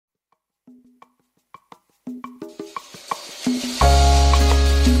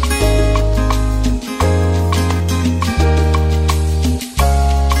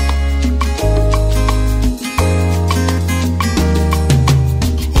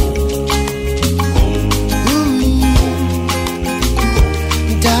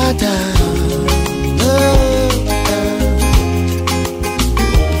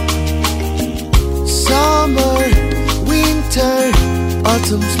Summer, winter,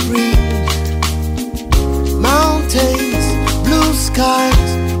 autumn, spring, mountains, blue skies,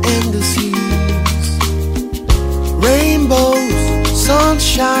 and the seas, rainbows,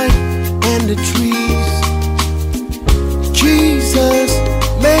 sunshine, and the trees. Jesus,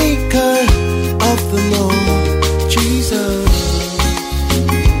 maker of them all. Jesus.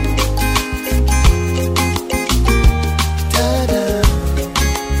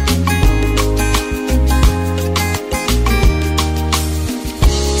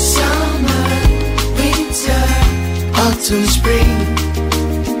 Autumn, spring,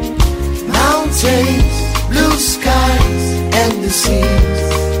 mountains, blue skies, and the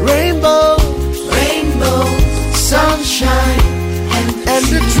seas, rainbows, sunshine, and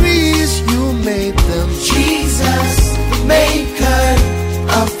the trees. You made them. Jesus, the maker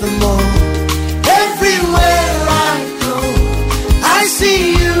of them all. Everywhere I go, I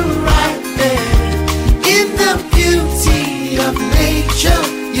see you right there. In the beauty of nature,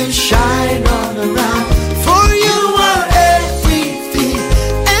 you shine all around. For you are everything,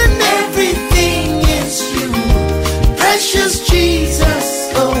 and everything is you. Precious Jesus,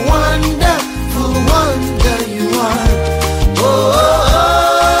 a wonderful wonder you are. Oh, oh,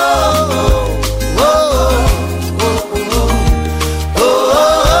 oh, oh, oh, oh,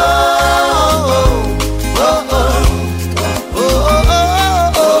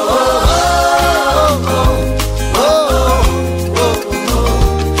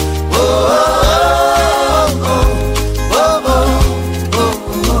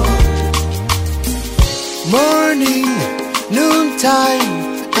 morning, noontime,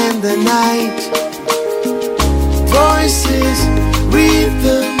 and the night. Voices,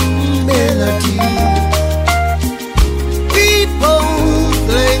 rhythm, melody. People,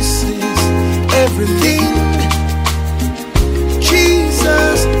 places, everything.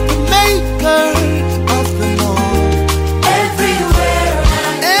 Jesus, the maker of them all. Everywhere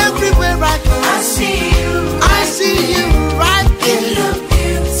I go, I see you right there. In the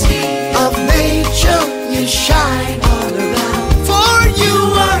beauty of nature, you shine all around. For you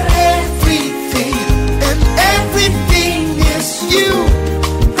are everything, and everything is you.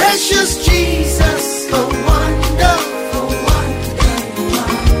 Precious Jesus, a wonderful wonder you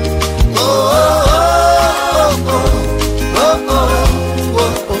are. Oh, oh, oh, oh, oh, oh,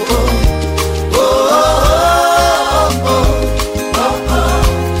 oh, oh,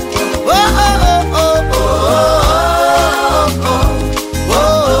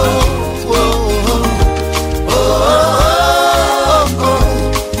 oh,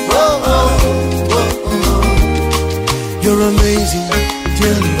 oh, oh, you're amazing,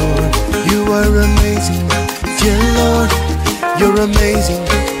 dear Lord. You are amazing, dear Lord. You're amazing,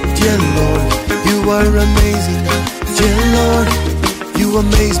 dear Lord. You are amazing, dear Lord. You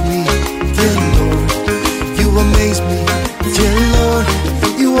amaze me, dear Lord. You amaze me, dear Lord.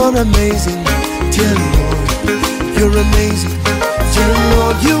 You are amazing, dear Lord. You're amazing, dear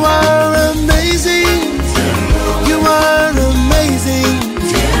Lord. You are amazing, you are amazing,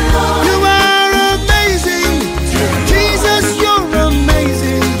 you are amazing. Jesus, you're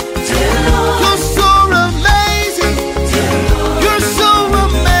amazing. You're so amazing. You're so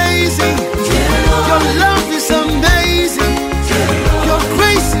amazing. Your love is amazing. Your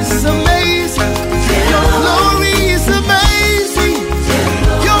grace is amazing. Your glory is amazing.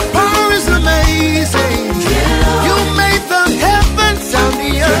 Your power is amazing. You made the heavens and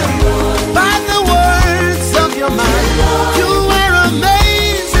the earth.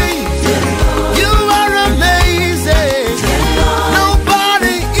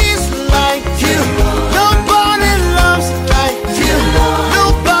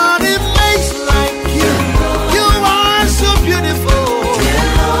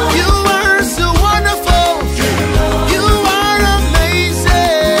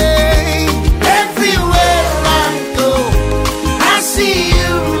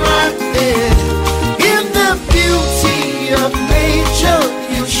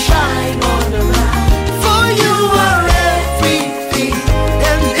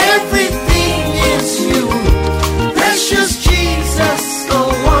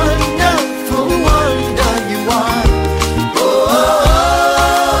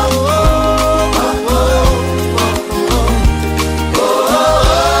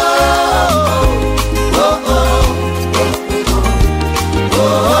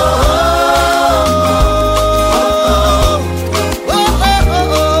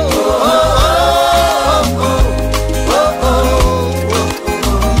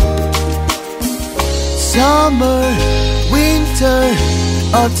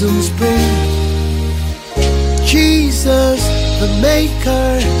 autumn, spring. Jesus, the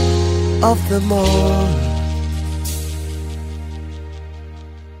maker of them all.